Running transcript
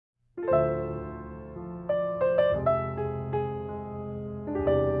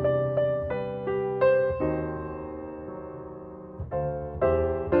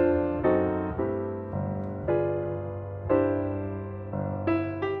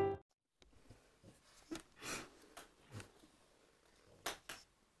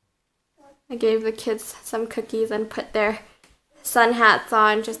I gave the kids some cookies and put their sun hats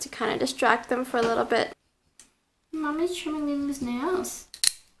on just to kind of distract them for a little bit. Mommy's trimming Lilou's nails.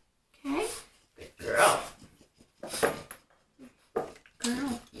 Okay? Good girl. Good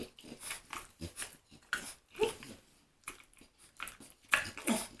girl.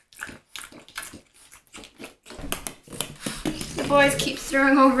 The boys keep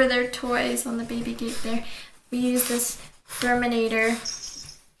throwing over their toys on the baby gate there. We use this Perforated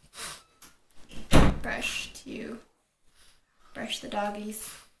brush to brush the doggies.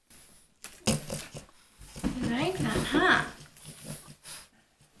 You like that, huh?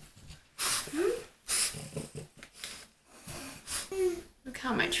 Look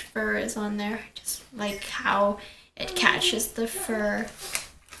how much fur is on there. Just like how it catches the fur.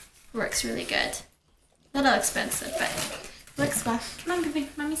 Works really good. A little expensive, but works well. Come on, baby.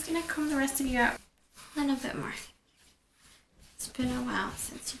 Mommy's gonna comb the rest of you out. A little bit more. It's been a while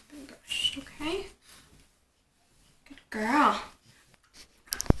since you've been brushed, okay? Good girl.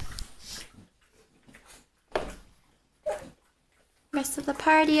 Rest of the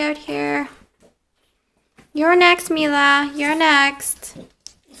party out here. You're next, Mila. You're next.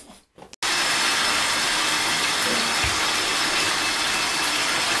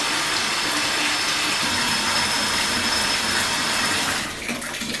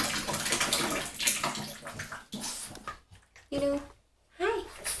 Lilou, hi.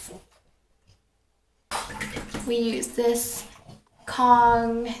 We use this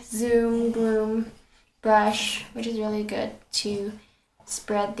Kong Zoom Bloom brush, which is really good to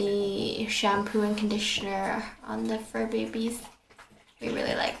spread the shampoo and conditioner on the fur babies. We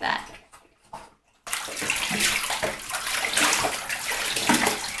really like that.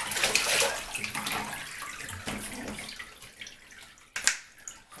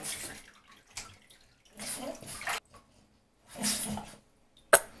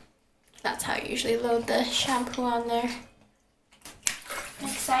 That's how I usually load the shampoo on there. I'm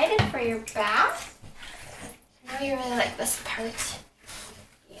excited for your bath. I know you really like this part.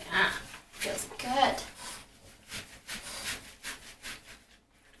 Yeah, feels good.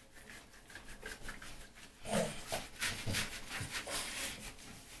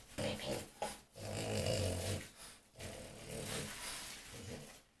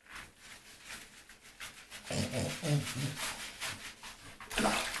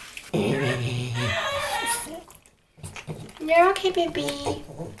 You're okay, baby.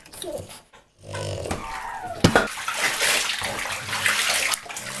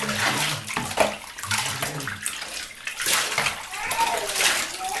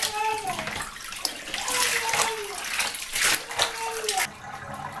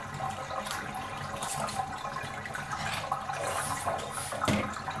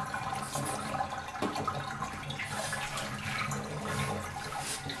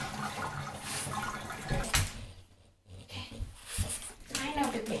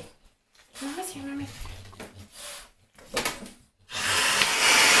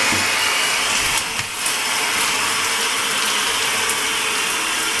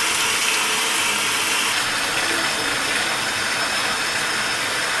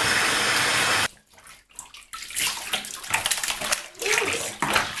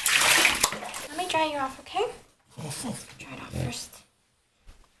 Dry you off, okay? Dry it off first.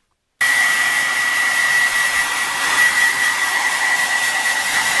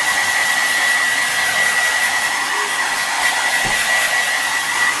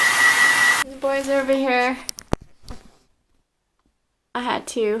 The boys are over here. I had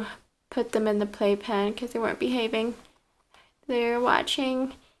to put them in the playpen because they weren't behaving. They're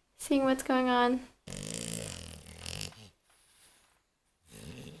watching, seeing what's going on.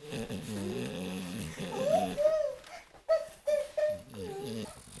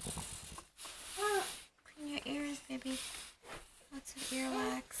 Baby, lots of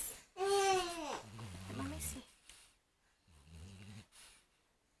earwax. Let me see.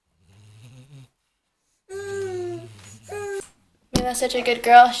 Mila's such a good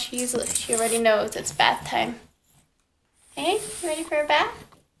girl. She already knows it's bath time. Hey, you ready for a bath?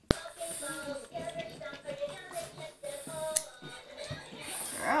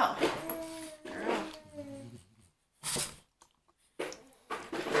 Girl.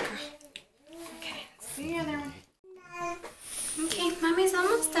 Okay, let's do the other one. Okay, Mommy's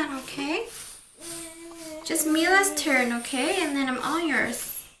almost done, okay? Just Mila's turn, okay? And then I'm all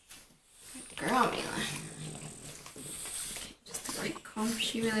yours. Good girl, Mila. Okay, just a quick comb.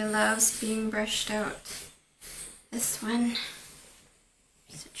 She really loves being brushed out. This one.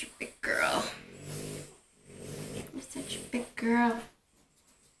 You're such a big girl. You're such a big girl.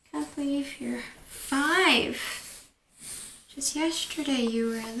 Can't believe you're 5. Just yesterday you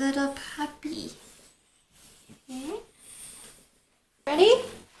were a little puppy. Okay. Ready?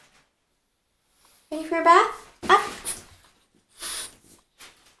 Ready for a bath? Up.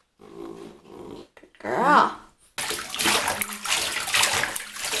 Good girl.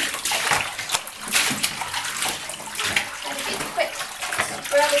 Gotta get quick.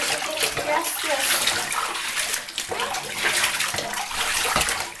 Brothers are getting restless.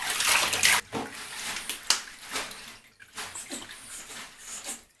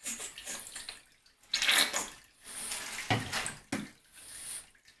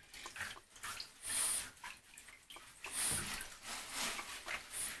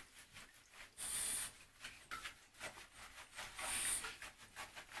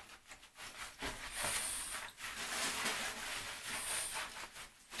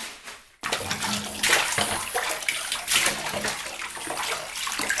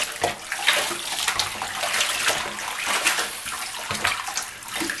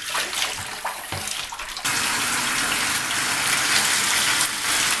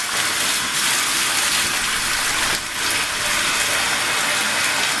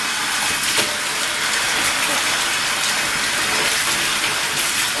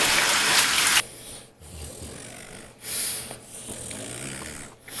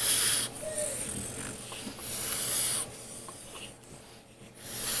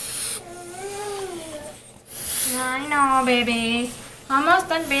 I know, baby. Almost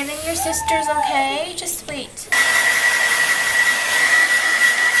done bathing your sisters, okay? Just wait.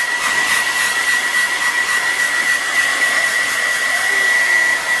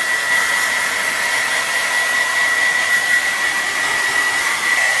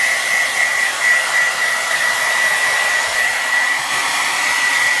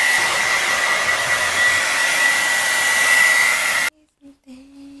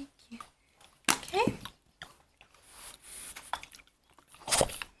 Thank you. Okay.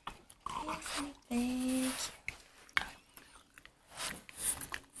 Thank you.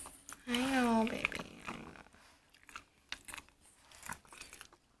 I know, baby.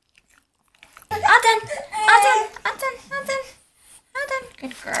 I know. All done. All done. All done. All done. All done.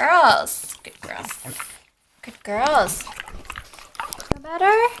 Good girls. Good girls. Good girls. Feel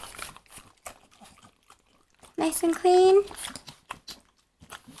better? Nice and clean?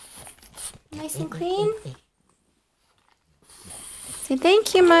 Nice and clean? Say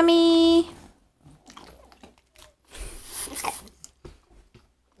thank you, Mommy.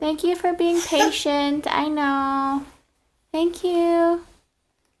 Thank you for being patient. I know. Thank you.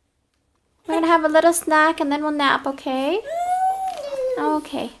 We're gonna have a little snack and then we'll nap, okay?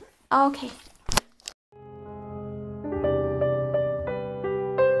 Okay. Okay.